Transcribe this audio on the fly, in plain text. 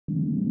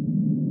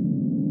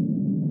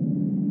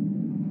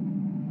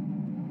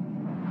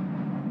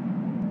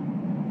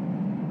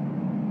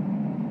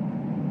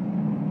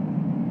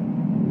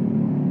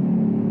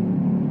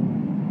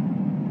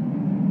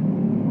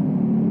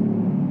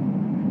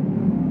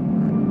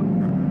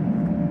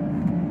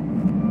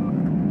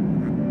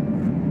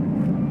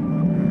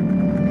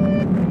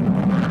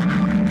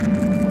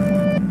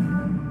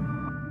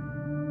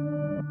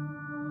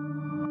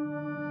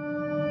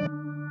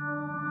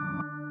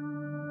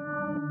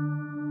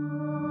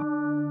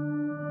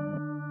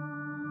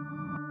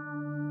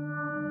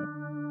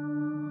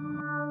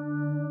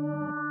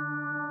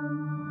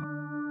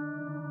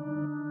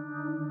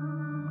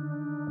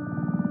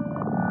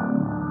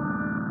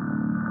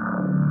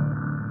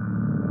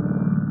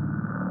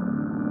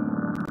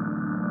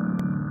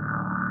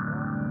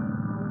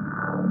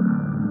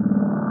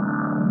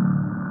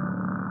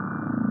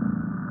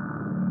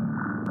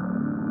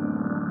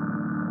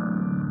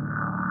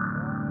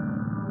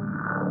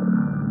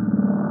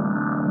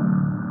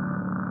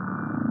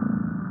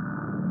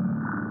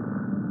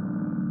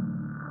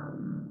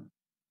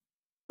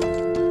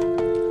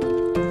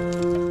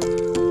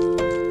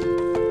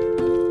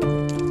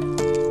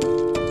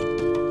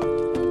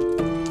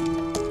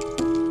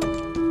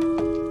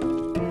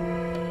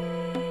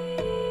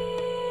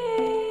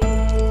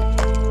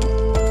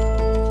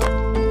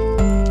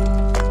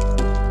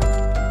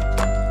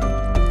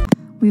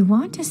we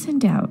want to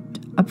send out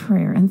a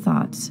prayer and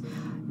thoughts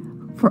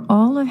for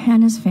all of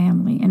Hannah's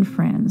family and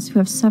friends who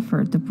have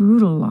suffered the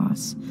brutal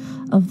loss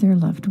of their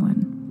loved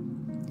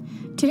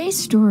one. Today's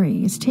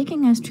story is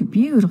taking us to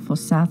beautiful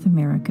South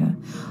America,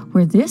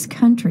 where this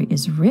country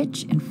is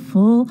rich and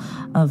full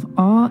of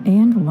awe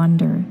and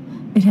wonder.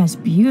 It has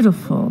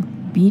beautiful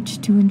beach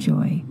to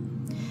enjoy.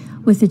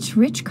 With its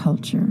rich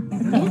culture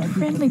and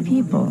friendly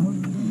people,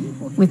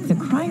 with the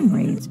crime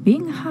rates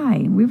being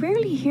high, we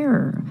rarely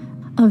hear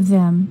of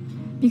them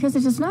because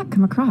it does not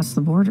come across the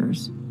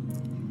borders.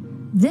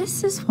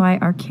 This is why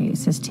our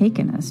case has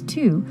taken us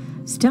to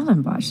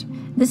Stellenbosch.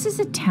 This is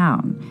a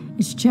town.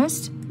 It's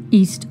just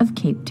east of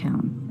Cape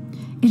Town.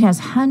 It has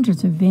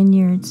hundreds of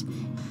vineyards,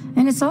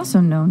 and it's also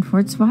known for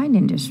its wine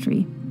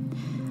industry.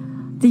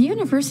 The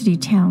university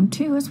town,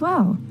 too, as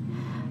well.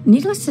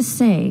 Needless to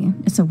say,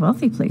 it's a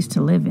wealthy place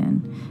to live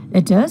in.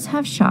 It does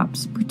have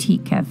shops,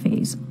 boutique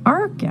cafes,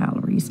 art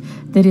galleries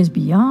that is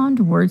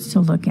beyond words to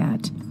look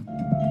at.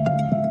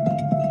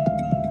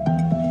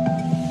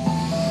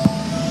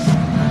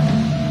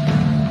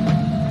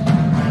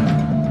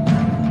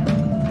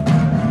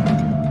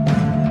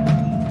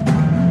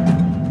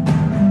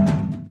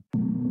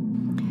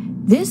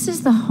 This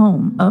is the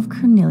home of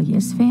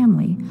Cornelius'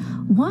 family,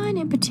 one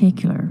in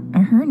particular.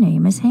 Her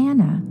name is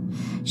Hannah.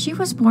 She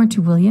was born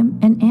to William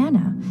and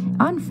Anna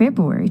on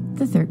February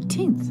the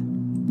 13th,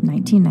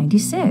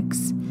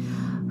 1996,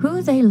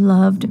 who they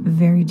loved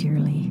very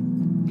dearly.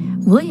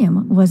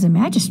 William was a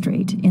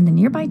magistrate in the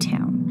nearby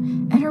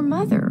town, and her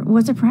mother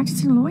was a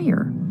practicing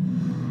lawyer.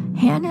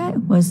 Hannah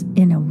was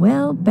in a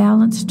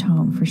well-balanced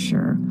home for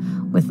sure,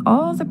 with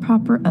all the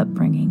proper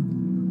upbringing.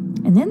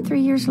 And then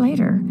 3 years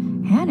later,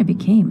 Hannah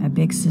became a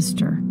big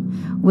sister,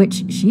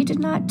 which she did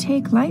not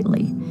take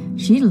lightly.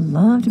 She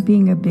loved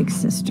being a big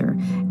sister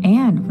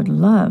and would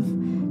love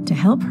to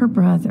help her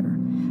brother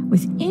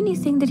with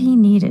anything that he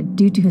needed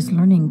due to his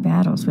learning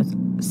battles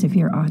with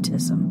severe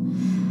autism.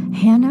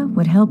 Hannah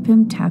would help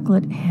him tackle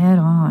it head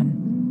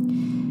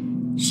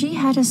on. She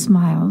had a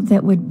smile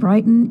that would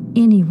brighten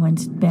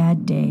anyone's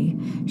bad day.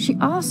 She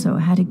also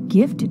had a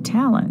gifted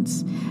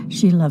talents.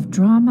 She loved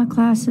drama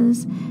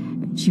classes.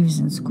 She was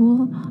in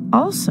school.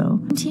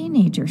 Also, as a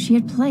teenager, she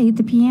had played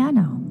the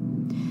piano.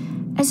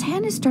 As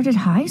Hannah started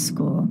high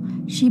school,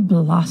 she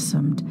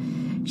blossomed.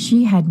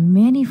 She had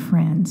many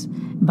friends.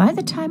 By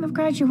the time of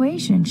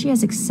graduation, she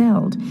has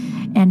excelled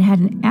and had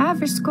an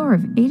average score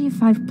of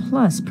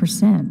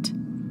 85+%.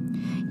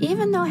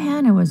 Even though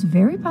Hannah was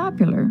very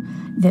popular,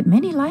 that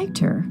many liked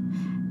her,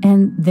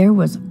 and there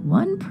was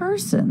one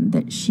person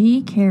that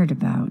she cared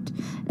about,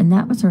 and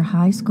that was her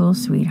high school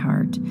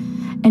sweetheart.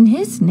 And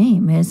his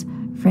name is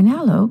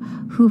Fernando,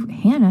 who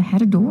Hannah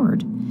had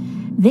adored.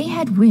 They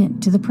had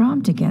went to the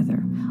prom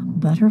together,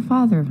 but her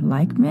father,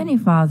 like many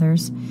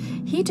fathers,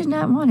 he did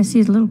not want to see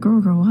his little girl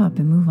grow up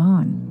and move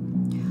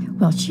on.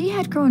 Well, she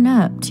had grown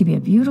up to be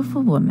a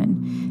beautiful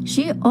woman.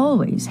 She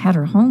always had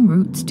her home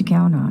roots to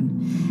count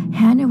on.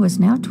 Hannah was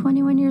now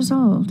 21 years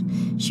old.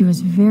 She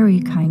was a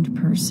very kind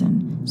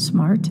person,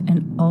 smart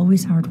and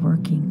always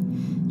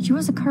hardworking. She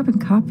was a carbon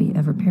copy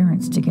of her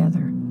parents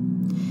together.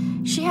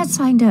 She had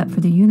signed up for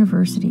the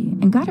university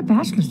and got a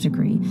bachelor's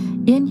degree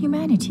in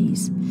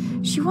humanities.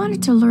 She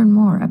wanted to learn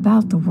more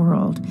about the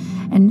world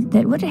and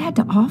that what it had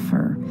to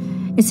offer,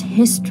 its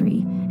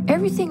history,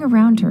 everything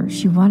around her.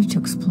 She wanted to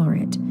explore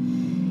it.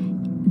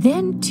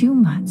 Then 2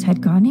 months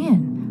had gone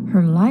in.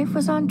 Her life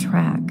was on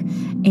track,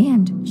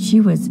 and she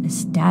was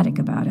ecstatic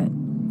about it.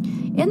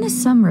 In the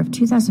summer of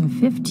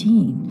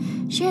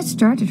 2015, she had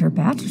started her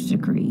bachelor's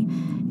degree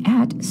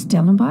at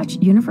Stellenbosch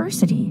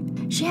University.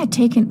 She had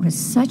taken it with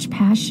such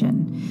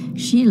passion.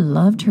 She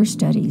loved her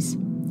studies.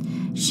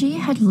 She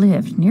had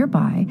lived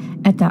nearby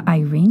at the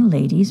Irene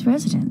Ladies'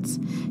 Residence.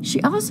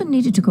 She also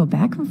needed to go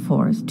back and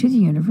forth to the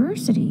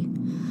university.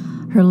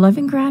 Her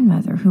loving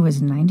grandmother, who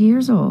was 90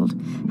 years old,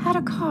 had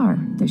a car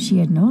that she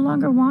had no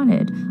longer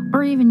wanted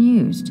or even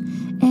used,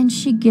 and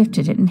she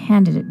gifted it and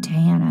handed it to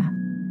Hannah.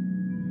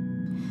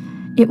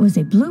 It was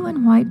a blue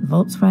and white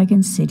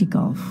Volkswagen City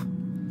Golf.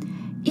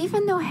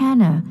 Even though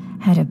Hannah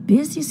had a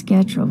busy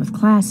schedule with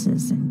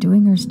classes and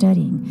doing her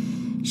studying,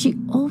 she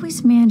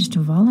always managed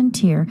to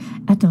volunteer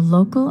at the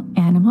local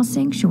animal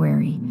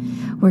sanctuary,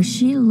 where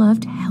she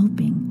loved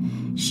helping.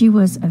 She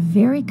was a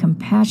very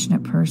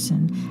compassionate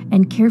person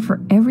and cared for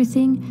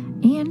everything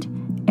and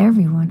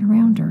everyone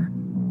around her.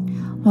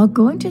 While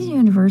going to the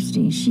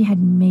university, she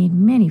had made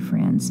many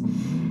friends.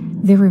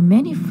 There were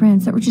many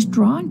friends that were just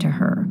drawn to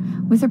her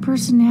with her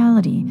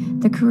personality,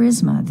 the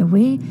charisma, the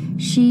way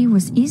she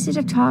was easy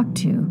to talk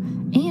to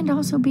and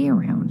also be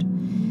around.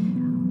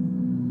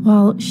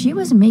 While she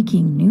was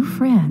making new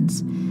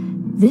friends,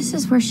 this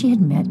is where she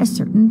had met a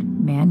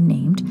certain man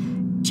named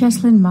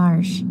Cheslin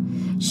Marsh.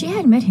 She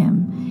had met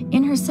him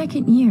in her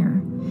second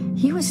year.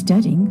 He was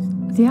studying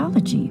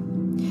theology.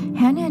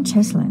 Hannah and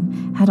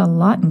Cheslin had a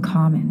lot in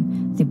common.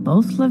 They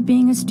both loved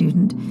being a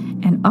student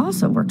and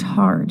also worked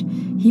hard.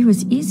 He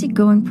was an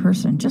easygoing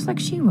person, just like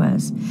she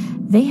was.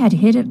 They had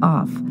hit it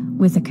off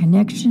with the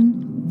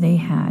connection they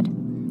had.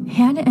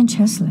 Hannah and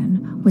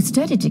Cheslin would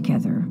study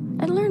together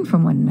and learn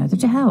from one another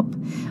to help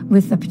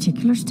with the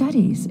particular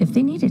studies if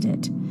they needed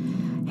it.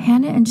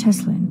 Hannah and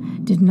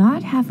Cheslin did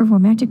not have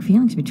romantic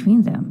feelings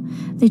between them.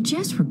 They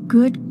just were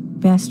good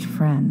best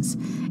friends,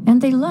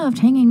 and they loved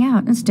hanging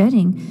out and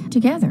studying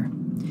together.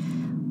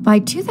 By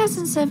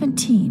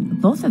 2017,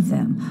 both of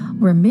them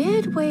were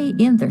midway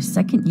in their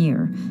second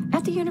year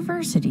at the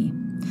university.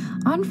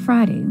 On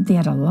Friday, they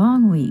had a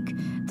long week.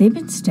 They'd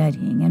been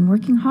studying and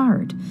working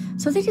hard,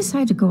 so they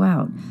decided to go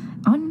out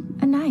on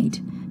a night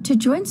to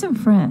join some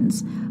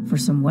friends for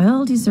some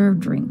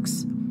well-deserved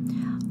drinks.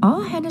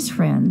 All Hannah's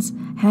friends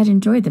had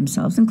enjoyed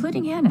themselves,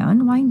 including Hannah.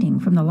 Unwinding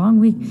from the long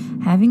week,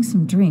 having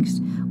some drinks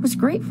was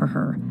great for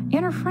her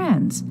and her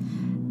friends.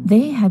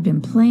 They had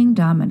been playing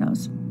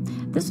dominoes.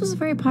 This was a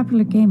very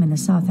popular game in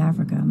South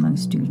Africa among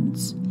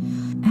students.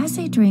 As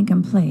they drank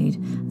and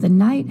played, the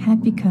night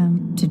had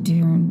begun to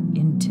turn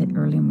into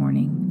early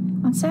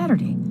morning on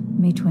Saturday,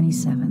 May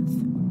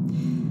 27th.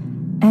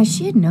 As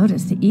she had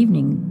noticed the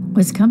evening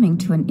was coming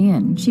to an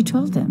end, she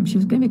told them she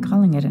was going to be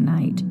calling it a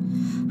night.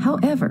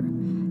 However,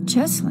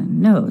 Cheslin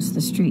knows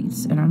the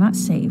streets and are not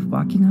safe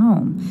walking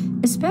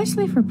home,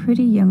 especially for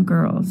pretty young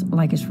girls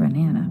like his friend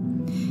Hannah.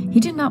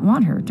 He did not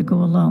want her to go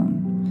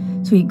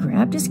alone, so he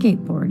grabbed his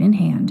skateboard in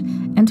hand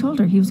and told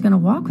her he was going to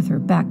walk with her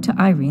back to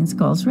Irene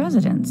Skull's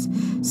residence,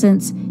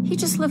 since he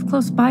just lived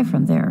close by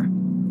from there.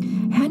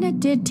 Hannah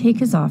did take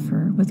his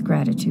offer with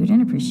gratitude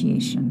and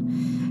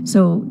appreciation,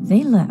 so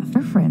they left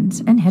her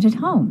friends and headed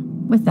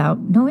home without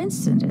no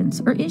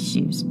incidents or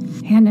issues.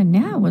 Hannah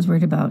now was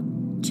worried about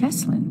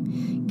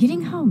Cheslin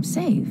getting home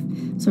safe,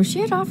 so she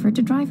had offered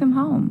to drive him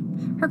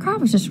home. Her car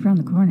was just around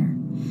the corner.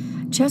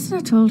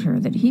 Cheslin told her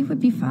that he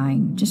would be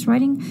fine just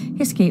riding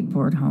his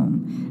skateboard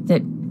home,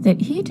 that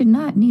he did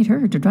not need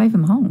her to drive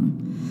him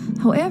home.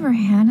 However,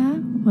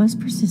 Hannah was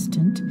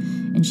persistent,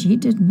 and she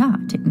did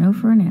not take no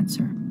for an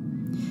answer.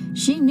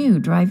 She knew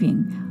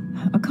driving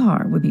a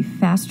car would be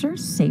faster,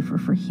 safer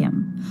for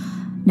him.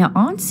 Now,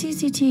 on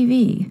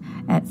CCTV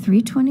at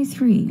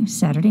 3:23,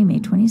 Saturday, May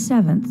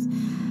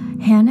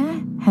 27th,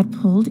 Hannah had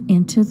pulled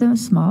into the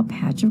small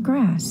patch of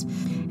grass,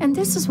 and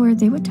this is where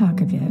they would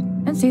talk a bit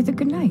and say their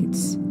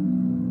goodnights.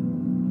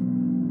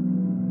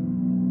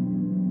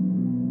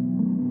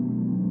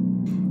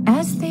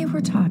 As they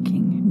were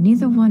talking,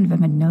 neither one of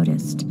them had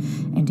noticed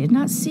and did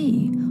not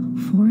see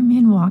 4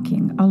 men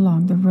walking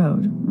along the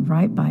road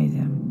right by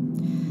them.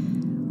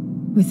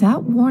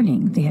 Without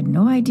warning, they had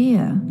no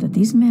idea that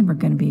these men were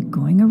going to be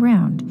going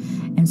around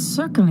and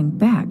circling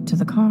back to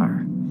the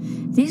car.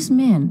 These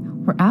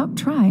men were out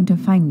trying to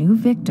find new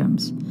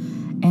victims,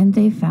 and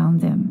they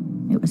found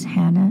them. It was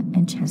Hannah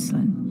and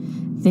Cheslin.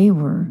 They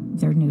were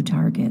their new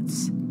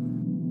targets.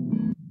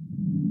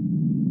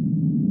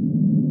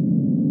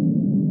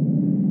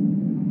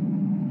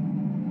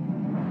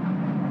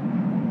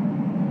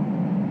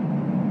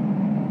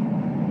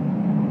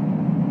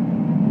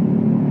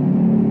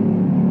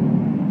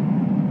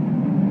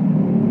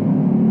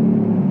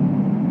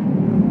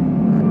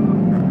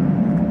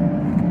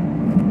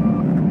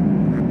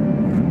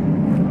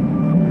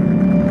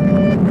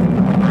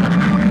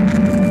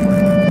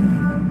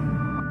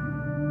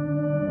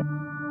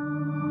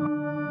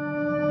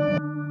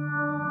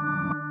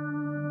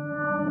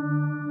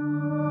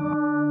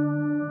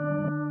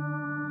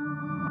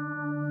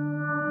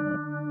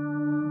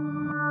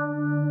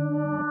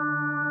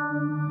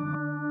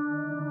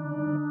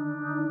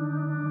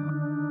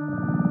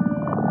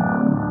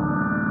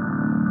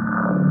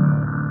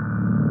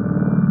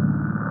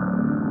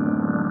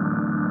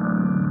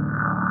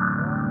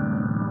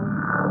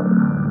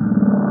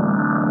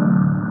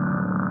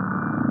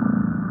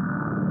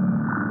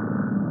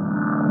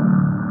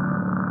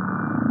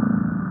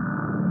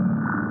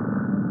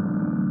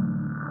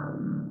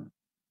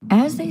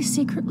 As they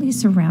secretly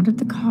surrounded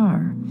the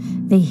car,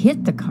 they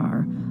hit the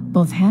car.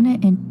 Both Hannah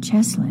and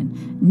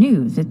Cheslin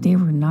knew that they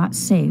were not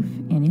safe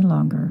any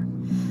longer.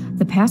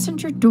 The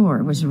passenger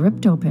door was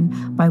ripped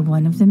open by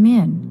one of the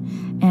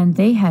men, and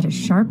they had a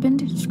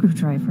sharpened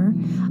screwdriver,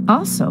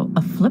 also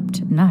a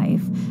flipped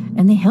knife,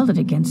 and they held it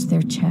against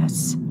their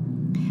chests.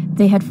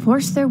 They had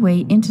forced their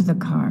way into the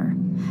car.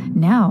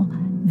 Now,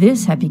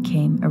 this had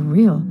become a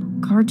real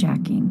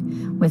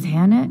carjacking, with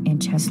Hannah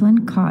and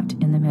Cheslin caught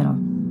in the middle.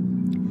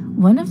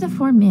 One of the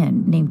 4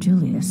 men, named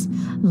Julius,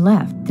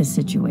 left the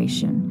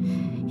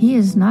situation. He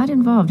is not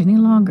involved any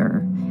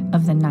longer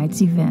of the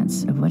night's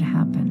events of what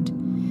happened.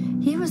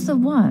 He was the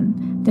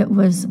one that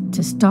was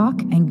to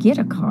stalk and get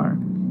a car,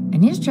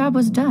 and his job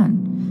was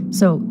done,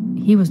 so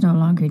he was no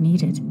longer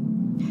needed.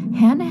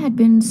 Hannah had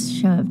been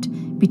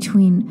shoved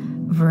between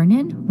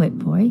Vernon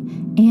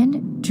Whitboy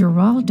and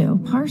Geraldo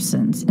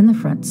Parsons in the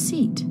front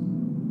seat,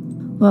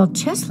 while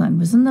Cheslin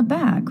was in the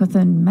back with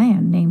a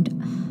man named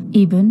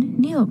Eben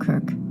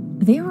Neilkirk.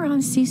 They were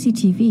on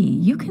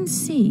CCTV. You can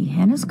see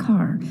Hannah's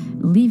car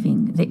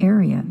leaving the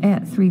area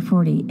at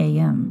 3:40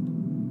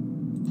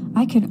 a.m.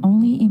 I can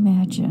only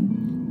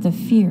imagine the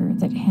fear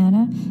that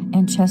Hannah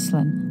and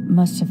Cheslin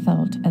must have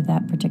felt at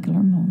that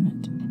particular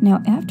moment.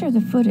 Now, after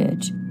the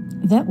footage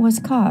that was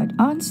caught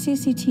on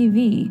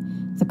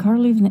CCTV the car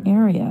leaving the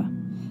area.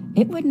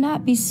 It would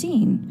not be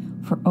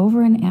seen for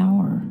over an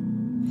hour.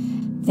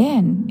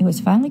 Then it was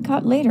finally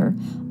caught later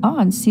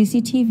on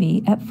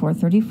CCTV at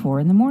 4:34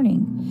 in the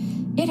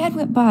morning. It had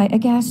went by a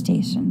gas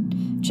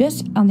station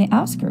just on the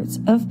outskirts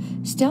of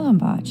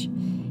Stellenbosch.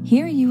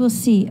 Here you will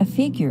see a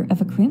figure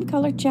of a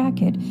cream-colored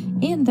jacket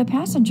in the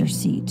passenger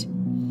seat.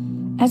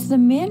 As the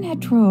men had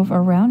drove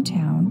around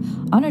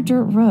town on a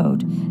dirt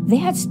road, they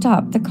had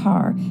stopped the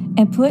car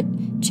and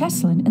put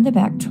Cheslin in the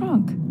back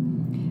trunk.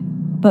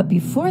 But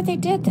before they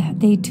did that,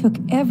 they took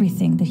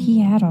everything that he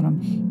had on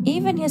him,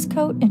 even his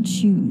coat and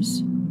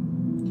shoes.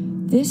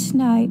 This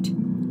night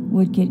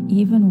would get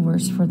even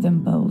worse for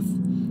them both.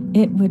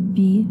 It would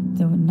be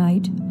the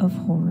night of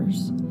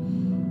horrors.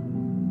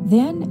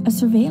 Then a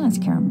surveillance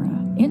camera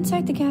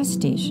inside the gas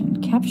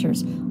station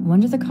captures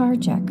one of the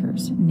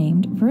carjackers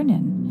named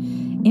Vernon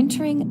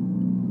entering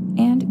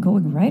and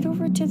going right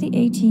over to the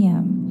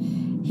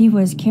ATM. He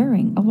was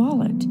carrying a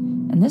wallet,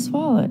 and this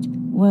wallet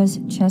was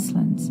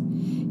Cheslin's.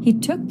 He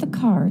took the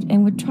card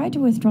and would try to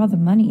withdraw the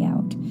money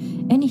out,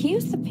 and he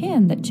used the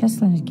pin that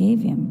Cheslin had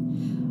gave him.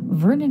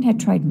 Vernon had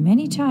tried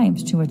many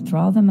times to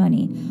withdraw the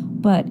money,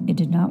 but it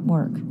did not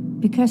work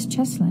because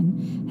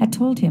Cheslin had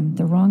told him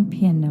the wrong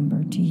pin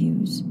number to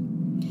use.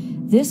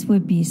 This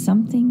would be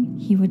something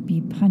he would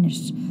be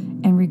punished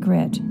and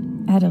regret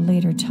at a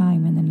later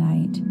time in the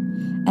night.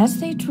 As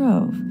they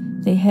drove,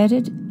 they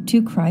headed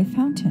to Cry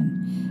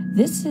Fountain.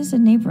 This is a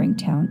neighboring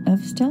town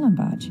of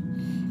Stellenbosch.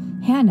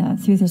 Hannah,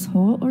 through this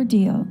whole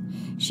ordeal,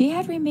 she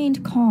had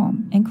remained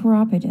calm and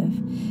cooperative.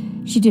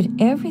 She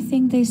did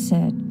everything they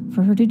said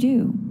for her to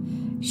do.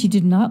 She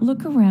did not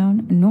look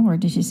around, nor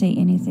did she say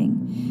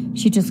anything.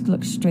 She just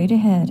looked straight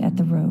ahead at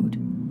the road.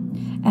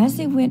 As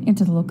they went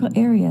into the local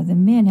area, the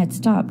men had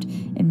stopped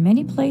in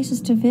many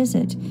places to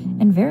visit,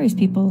 and various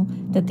people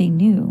that they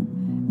knew.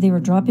 They were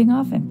dropping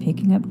off and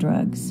picking up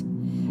drugs.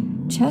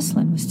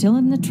 Cheslin was still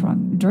in the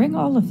trunk during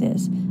all of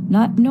this,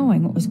 not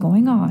knowing what was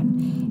going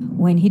on.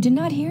 When he did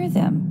not hear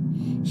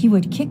them, he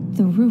would kick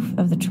the roof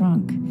of the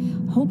trunk,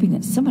 hoping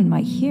that someone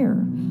might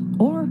hear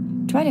or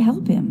try to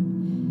help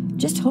him,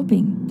 just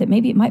hoping that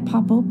maybe it might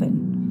pop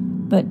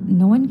open. But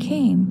no one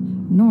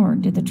came, nor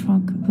did the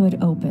trunk hood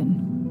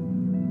open.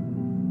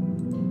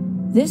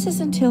 This is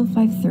until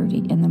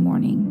 5:30 in the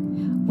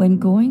morning, when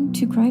going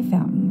to Cry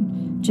Fountain.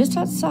 Just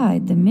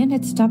outside, the men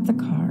had stopped the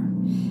car.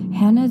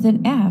 Hannah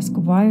then asked,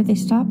 why are they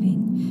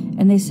stopping?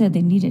 And they said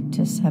they needed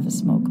to have a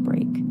smoke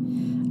break.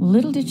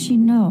 Little did she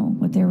know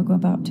what they were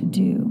about to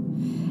do.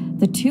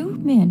 The two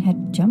men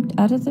had jumped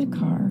out of the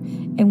car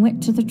and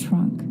went to the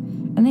trunk,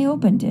 and they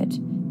opened it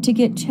to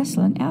get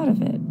Cheslin out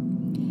of it.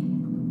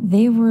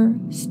 They were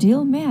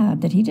still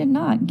mad that he did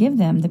not give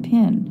them the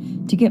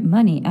pin to get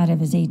money out of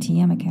his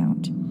ATM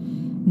account.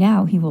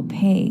 Now he will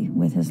pay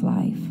with his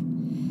life.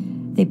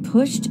 They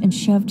pushed and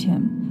shoved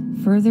him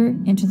further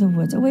into the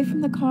woods, away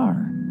from the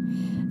car.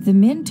 The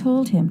men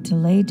told him to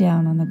lay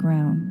down on the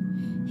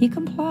ground. He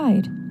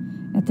complied.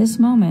 At this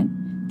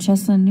moment,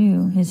 Cheslin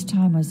knew his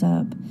time was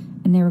up,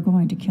 and they were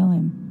going to kill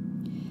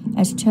him.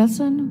 As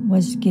Cheslin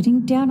was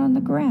getting down on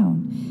the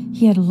ground,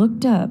 he had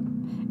looked up,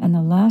 and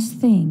the last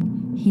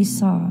thing he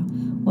saw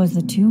was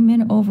the two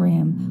men over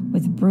him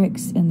with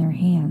bricks in their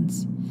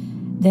hands.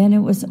 Then it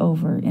was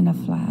over in a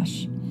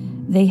flash.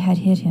 They had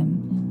hit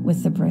him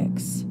with the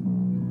bricks.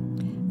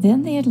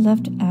 Then they had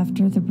left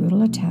after the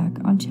brutal attack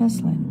on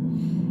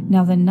Cheslin.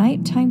 Now the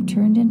night time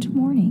turned into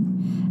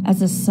morning.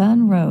 As the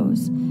sun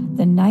rose,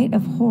 the night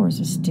of horrors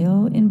was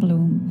still in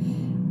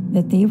bloom.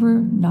 That they were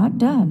not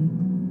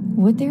done.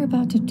 What they were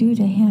about to do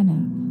to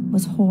Hannah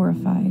was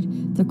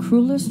horrified, the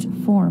cruelest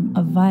form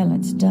of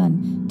violence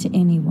done to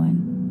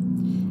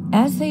anyone.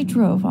 As they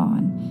drove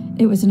on,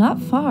 it was not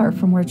far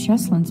from where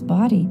Cheslin's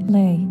body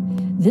lay.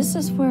 This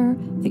is where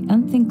the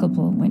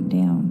unthinkable went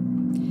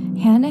down.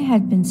 Hannah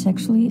had been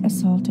sexually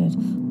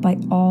assaulted by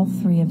all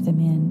three of the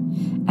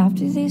men.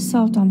 After the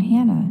assault on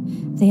Hannah,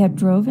 they had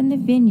drove in the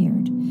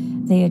vineyard.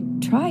 They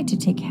had tried to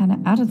take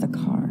Hannah out of the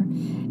car,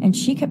 and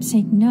she kept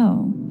saying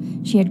no.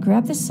 She had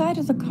grabbed the side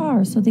of the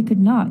car so they could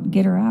not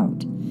get her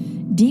out.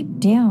 Deep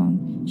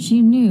down,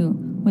 she knew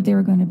what they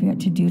were going to be able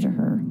to do to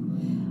her,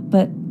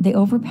 but they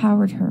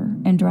overpowered her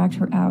and dragged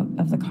her out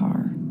of the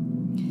car.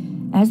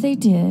 As they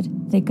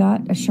did, they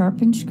got a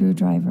sharpened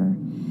screwdriver,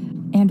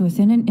 and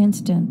within an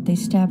instant they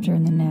stabbed her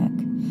in the neck.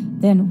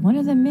 Then one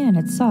of the men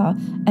had saw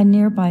a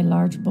nearby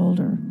large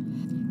boulder.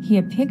 He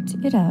had picked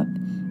it up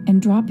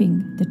and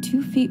dropping the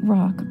 2-foot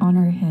rock on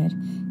her head,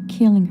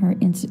 killing her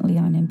instantly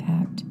on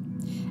impact.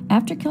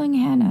 After killing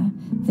Hannah,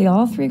 they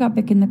all three got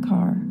back in the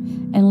car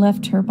and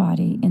left her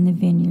body in the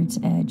vineyard's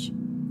edge.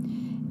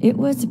 It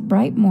was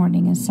bright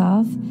morning in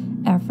South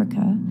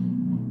Africa.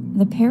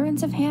 The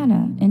parents of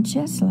Hannah and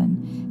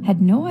Cheslin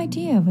had no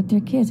idea what their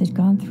kids had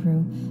gone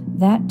through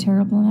that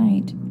terrible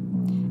night.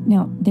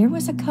 Now, there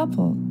was a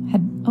couple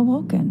had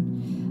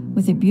awoken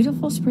with a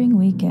beautiful spring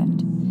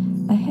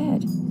weekend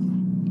ahead.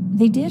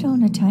 They did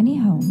own a tiny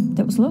home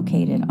that was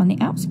located on the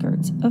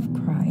outskirts of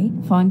Cry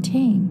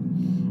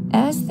Fontaine.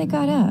 As they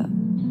got up,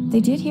 They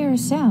did hear a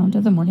sound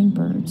of the morning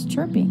birds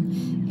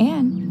chirping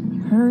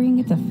and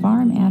hurrying the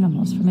farm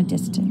animals from a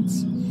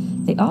distance.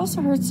 They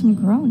also heard some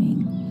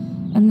groaning,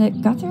 and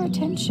that got their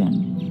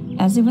attention.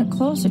 As they went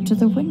closer to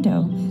the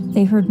window,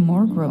 they heard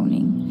more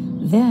groaning.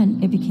 Then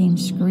it became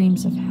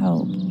screams of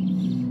help.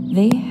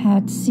 They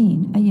had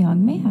seen a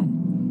young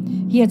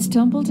man. He had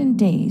stumbled and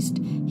dazed.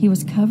 He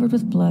was covered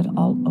with blood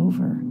all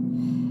over.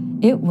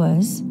 It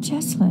was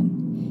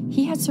Cheslin.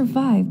 He had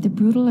survived the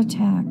brutal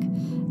attack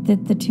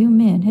that the two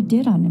men had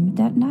did on him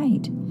that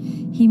night.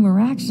 He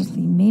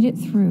miraculously made it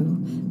through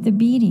the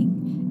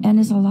beating and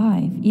is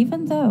alive,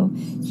 even though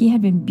he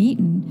had been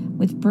beaten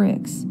with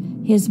bricks.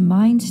 His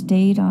mind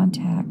stayed on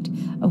tact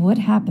of what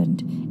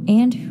happened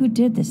and who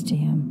did this to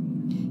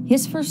him.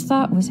 His first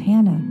thought was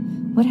Hannah.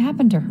 What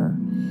happened to her?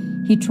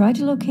 He tried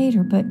to locate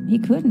her, but he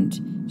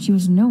couldn't. She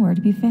was nowhere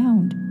to be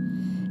found.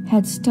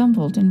 Had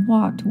stumbled and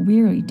walked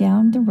wearily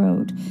down the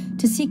road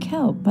to seek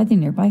help by the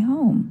nearby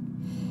home.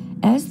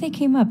 As they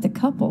came up, the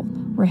couple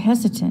were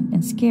hesitant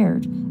and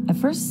scared. At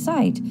first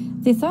sight,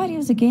 they thought he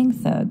was a gang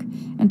thug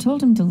and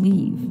told him to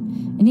leave.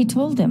 And he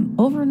told them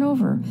over and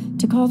over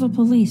to call the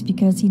police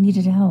because he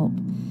needed help.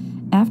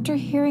 After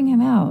hearing him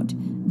out,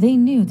 they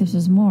knew this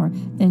was more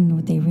than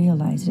what they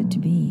realized it to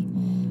be.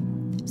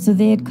 So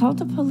they had called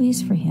the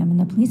police for him, and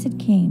the police had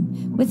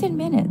came within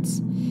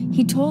minutes.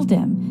 He told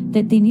them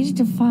that they needed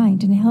to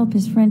find and help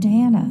his friend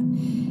Hannah,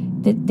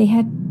 that they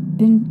had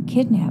been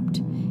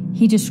kidnapped.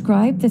 He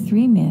described the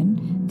three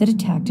men that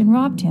attacked and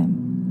robbed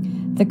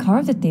him, the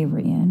car that they were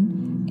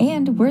in,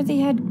 and where they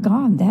had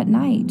gone that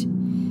night.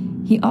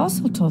 He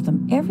also told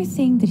them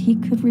everything that he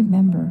could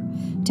remember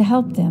to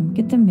help them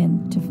get the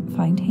men to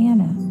find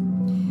Hannah.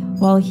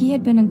 While he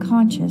had been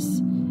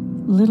unconscious,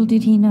 little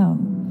did he know.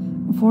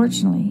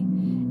 Unfortunately,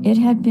 it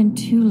had been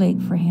too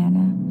late for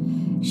Hannah.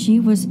 She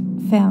was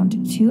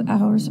found 2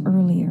 hours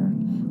earlier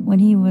when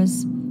he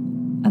was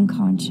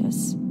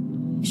unconscious.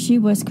 She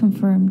was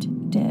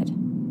confirmed dead.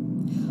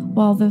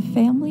 While the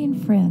family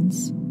and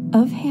friends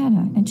of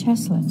Hannah and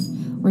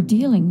Cheslin were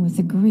dealing with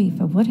the grief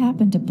of what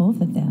happened to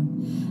both of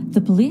them,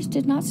 the police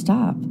did not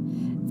stop.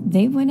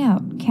 They went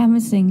out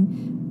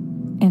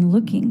canvassing and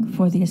looking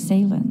for the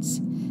assailants.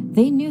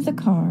 They knew the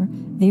car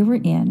they were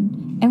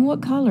in and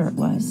what color it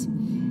was.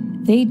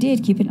 They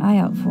did keep an eye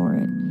out for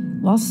it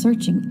while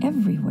searching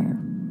everywhere.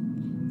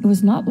 It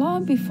was not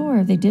long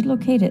before they did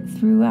locate it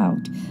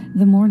throughout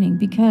the morning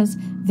because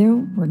they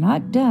were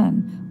not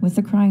done with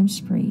the crime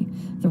spree.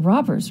 The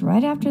robbers,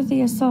 right after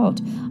the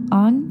assault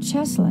on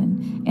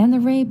Cheslin and the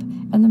rape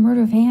and the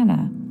murder of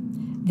Hannah,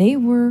 they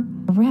were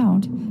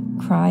around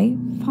Cry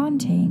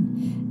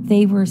Fontaine.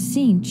 They were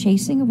seen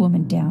chasing a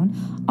woman down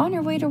on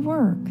her way to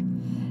work.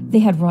 They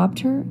had robbed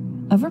her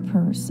of her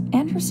purse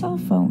and her cell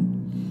phone.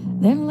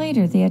 Then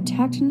later they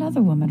attacked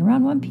another woman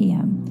around 1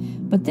 p.m.,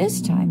 but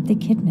this time they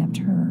kidnapped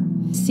her.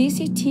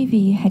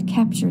 CCTV had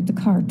captured the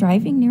car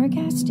driving near a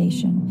gas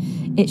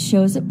station. It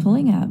shows it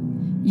pulling up.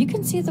 You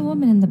can see the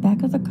woman in the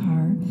back of the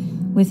car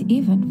with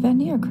Evan Van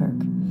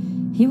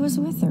Neerkerk. He was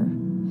with her.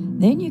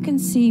 Then you can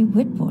see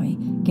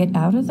Whitboy get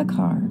out of the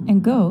car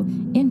and go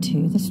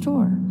into the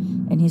store,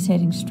 and he's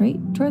heading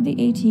straight toward the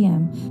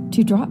ATM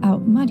to draw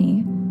out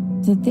money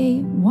that they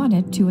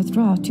wanted to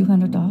withdraw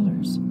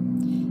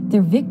 $200.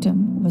 Their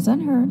victim was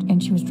unhurt,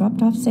 and she was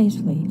dropped off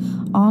safely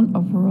on a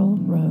rural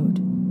road.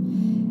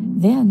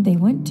 Then they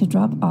went to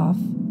drop off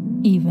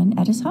Evan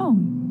at his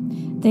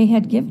home. They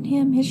had given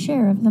him his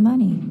share of the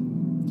money.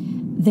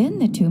 Then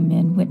the two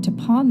men went to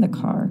pawn the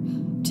car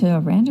to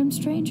random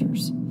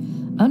strangers.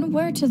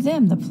 Unaware to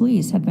them, the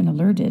police had been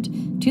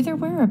alerted to their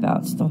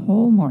whereabouts the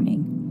whole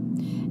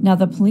morning. Now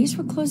the police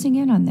were closing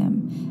in on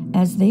them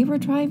as they were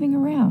driving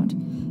around.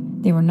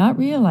 They were not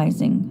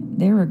realizing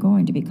they were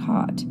going to be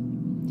caught.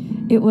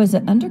 It was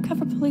an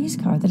undercover police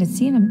car that had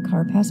seen a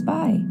car pass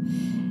by.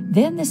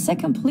 Then the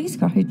second police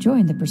car had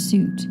joined the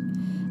pursuit.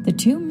 The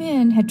two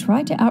men had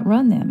tried to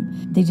outrun them.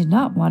 They did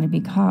not want to be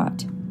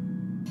caught.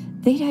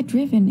 They had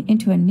driven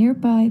into a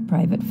nearby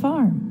private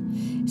farm.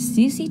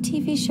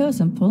 CCTV shows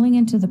them pulling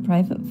into the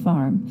private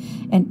farm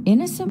and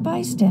innocent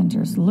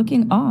bystanders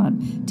looking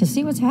on to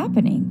see what's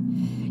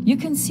happening. You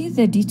can see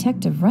the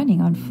detective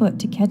running on foot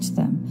to catch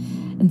them.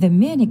 And the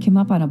men had come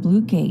up on a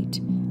blue gate.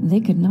 They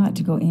could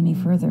not go any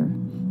further,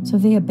 so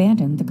they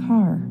abandoned the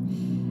car.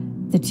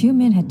 The two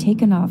men had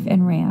taken off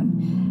and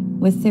ran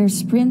with their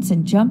sprints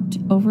and jumped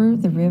over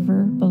the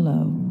river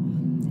below.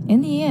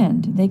 In the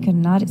end, they could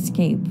not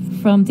escape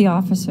from the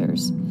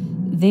officers.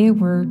 They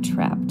were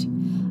trapped.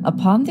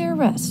 Upon their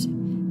arrest,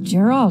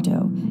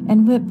 Geraldo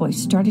and Whitboy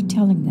started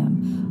telling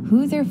them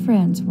who their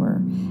friends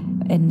were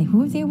and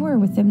who they were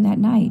with them that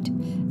night.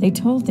 They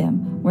told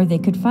them where they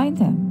could find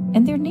them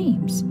and their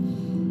names.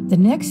 The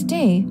next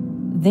day,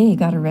 they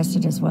got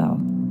arrested as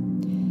well.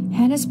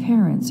 Hannah's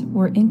parents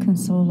were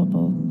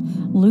inconsolable,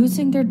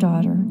 losing their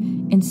daughter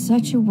in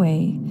such a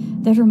way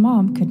that her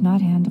mom could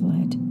not handle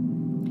it.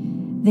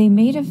 They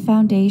made a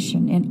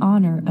foundation in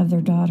honor of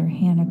their daughter,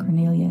 Hannah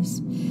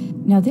Cornelius.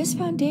 Now, this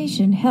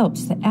foundation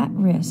helps the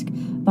at-risk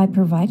by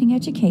providing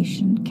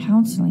education,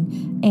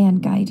 counseling,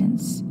 and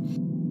guidance.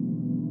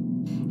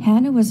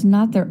 Hannah was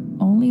not their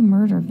only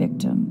murder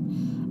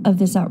victim of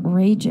this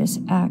outrageous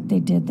act they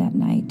did that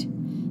night.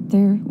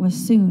 There was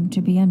soon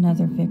to be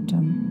another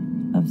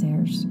victim of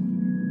theirs.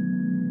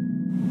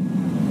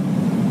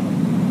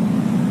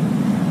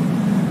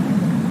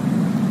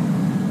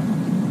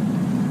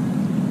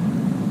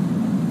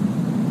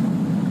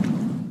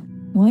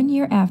 One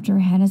year after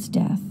Hannah's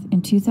death,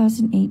 in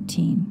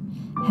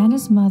 2018,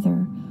 Hannah's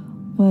mother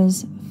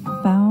was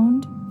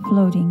found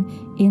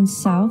floating in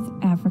South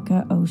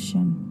Africa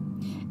Ocean.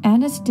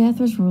 Anna's death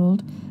was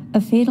ruled a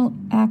fatal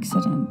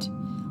accident,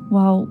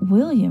 while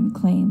William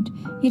claimed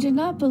he did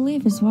not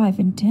believe his wife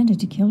intended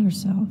to kill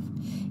herself.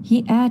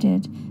 He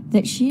added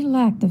that she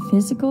lacked the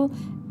physical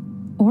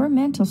or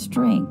mental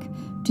strength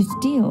to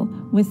deal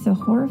with the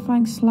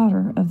horrifying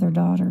slaughter of their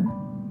daughter.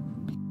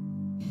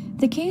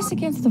 The case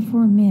against the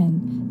 4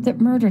 men that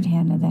murdered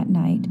Hannah that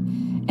night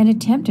and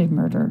attempted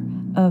murder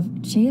of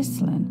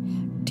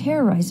Cheslin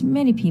terrorized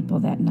many people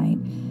that night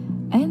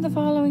and the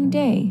following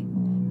day.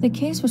 The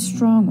case was a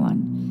strong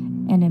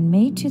one, and in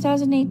May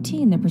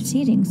 2018, the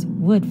proceedings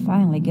would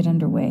finally get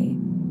underway.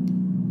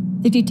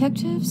 The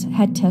detectives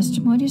had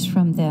testimonies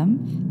from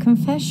them,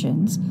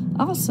 confessions.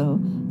 Also,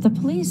 the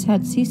police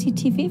had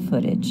CCTV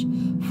footage,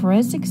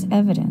 forensics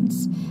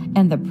evidence,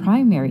 and the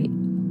primary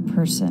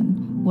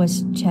person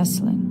was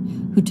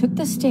Cheslin, who took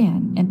the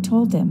stand and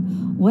told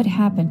them what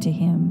happened to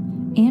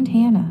him and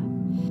Hannah.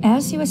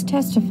 As he was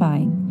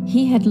testifying,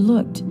 he had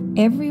looked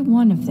every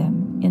one of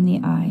them in the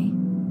eye.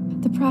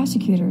 The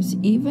prosecutors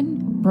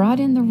even brought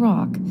in the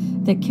rock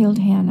that killed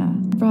Hannah,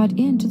 brought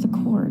into the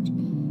court,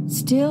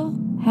 still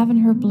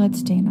having her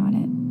bloodstain on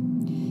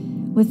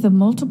it. With the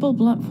multiple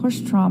blunt force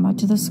trauma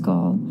to the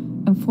skull,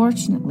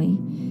 unfortunately,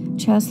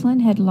 Cheslin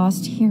had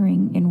lost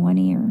hearing in one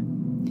ear.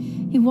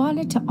 He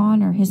wanted to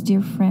honor his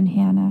dear friend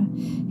Hannah.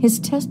 His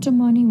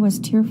testimony was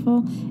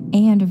tearful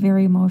and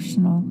very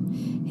emotional.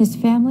 His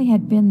family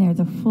had been there,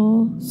 the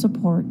full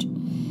support.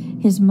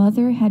 His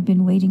mother had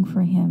been waiting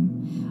for him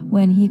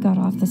when he got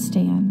off the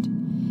stand.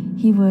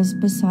 He was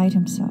beside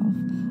himself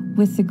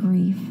with the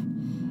grief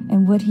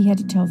and what he had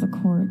to tell the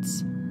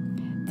courts.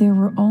 There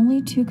were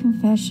only 2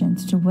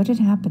 confessions to what had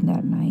happened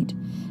that night,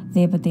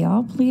 but they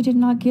all pleaded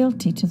not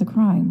guilty to the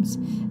crimes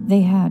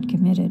they had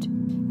committed.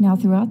 Now,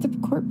 throughout the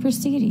court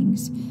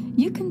proceedings,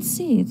 you can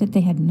see that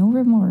they had no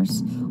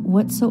remorse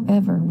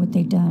whatsoever what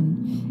they'd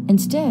done.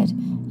 Instead,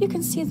 you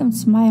can see them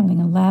smiling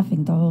and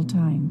laughing the whole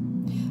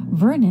time.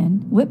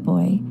 Vernon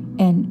Whitboy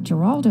and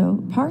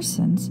Geraldo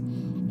Parsons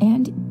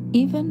and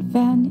even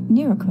Van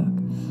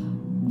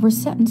Nierenkoek were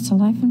sentenced to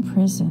life in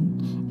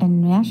prison,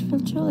 and Nashville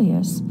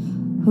Julius,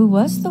 who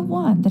was the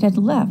one that had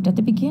left at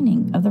the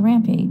beginning of the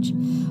rampage,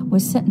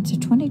 was sentenced to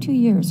 22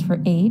 years for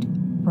aid,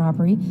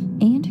 robbery,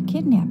 and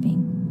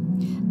kidnapping.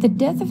 The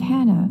death of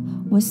Hannah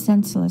was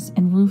senseless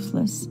and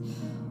ruthless.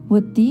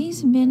 What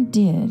these men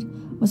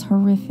did was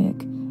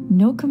horrific.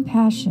 No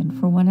compassion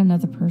for one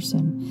another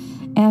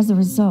person, as a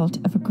result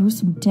of a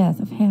gruesome death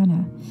of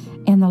Hannah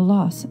and the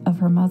loss of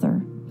her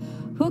mother,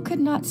 who could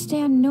not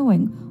stand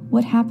knowing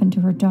what happened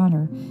to her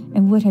daughter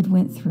and what had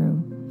went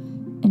through,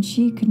 and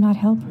she could not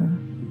help her.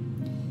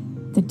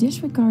 The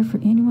disregard for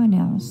anyone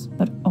else,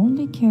 but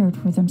only cared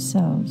for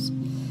themselves,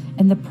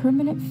 and the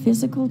permanent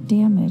physical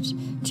damage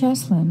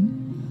Cheslin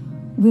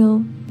will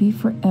be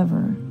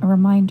forever a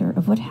reminder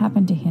of what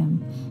happened to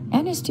him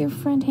and his dear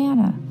friend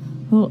Hannah,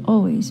 who will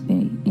always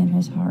be in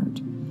his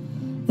heart.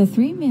 The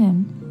 3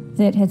 men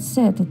that had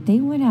said that they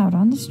went out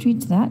on the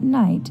streets that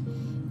night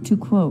to,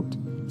 quote,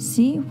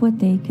 see what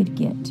they could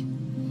get.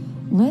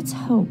 Let's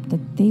hope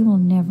that they will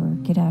never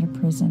get out of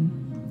prison.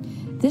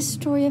 This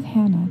story of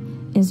Hannah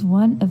is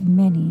one of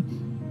many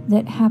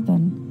that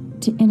happen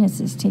to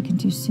innocents taken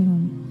too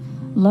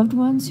soon. Loved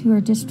ones who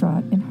are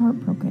distraught and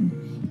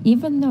heartbroken,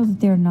 even though that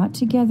they are not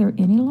together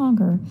any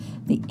longer.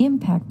 The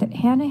impact that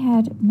Hannah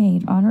had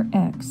made on her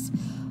ex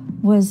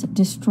was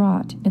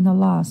distraught in the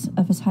loss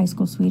of his high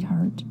school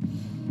sweetheart.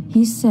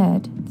 He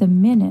said the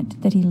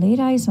minute that he laid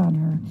eyes on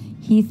her,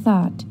 he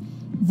thought,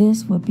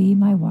 this will be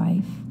my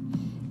wife.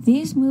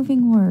 These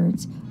moving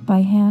words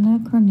by Hannah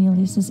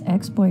Cornelius'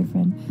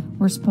 ex-boyfriend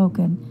were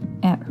spoken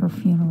at her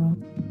funeral.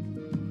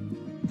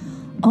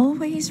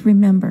 Always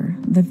remember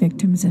the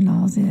victims in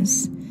all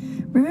this.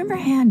 Remember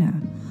Hannah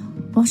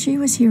while she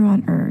was here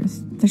on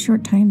earth, the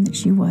short time that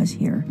she was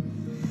here.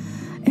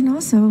 And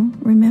also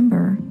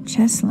remember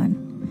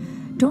Cheslin.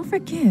 Don't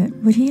forget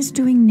what he is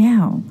doing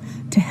now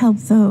to help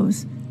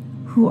those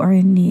who are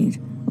in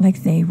need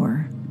like they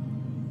were.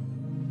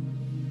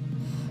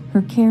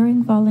 Her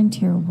caring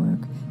volunteer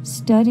work,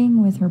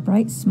 studying with her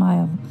bright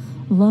smile,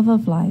 love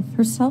of life,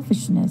 her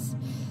selfishness,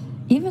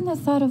 even the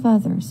thought of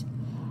others.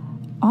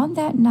 On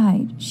that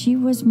night, she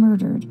was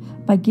murdered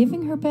by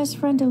giving her best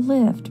friend a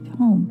lift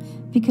home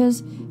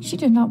because she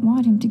did not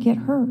want him to get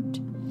hurt.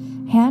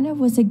 Hannah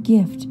was a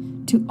gift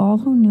to all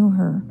who knew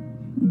her,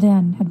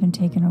 then had been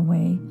taken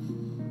away.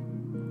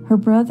 Her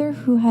brother,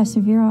 who has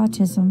severe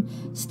autism,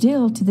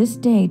 still to this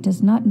day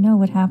does not know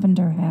what happened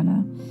to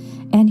Hannah,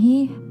 and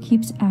he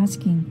keeps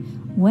asking,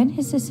 when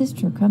is his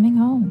sister coming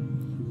home?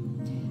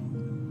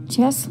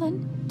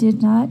 Cheslin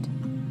did not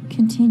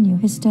continue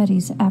his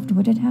studies after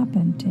what had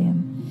happened to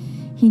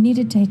him. He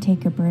needed to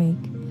take a break.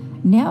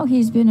 Now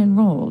he's been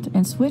enrolled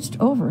and switched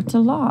over to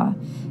law.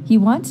 He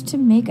wants to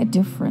make a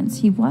difference.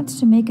 He wants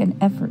to make an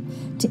effort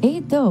to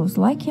aid those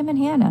like him and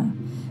Hannah.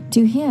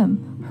 To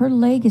him, her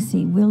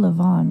legacy will live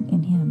on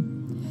in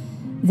him.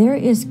 There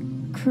is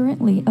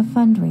currently a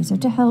fundraiser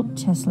to help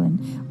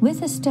Cheslin with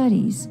his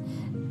studies.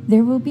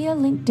 There will be a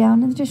link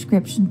down in the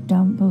description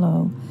down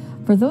below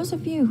for those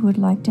of you who would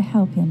like to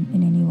help him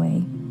in any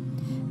way.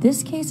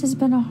 This case has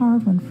been a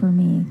hard one for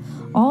me.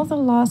 All the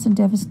loss and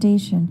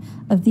devastation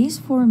of these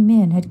 4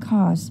 men had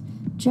caused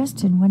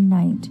just in one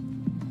night.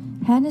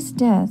 Hannah's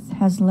death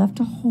has left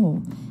a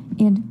hole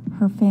in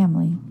her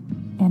family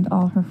and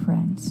all her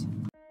friends.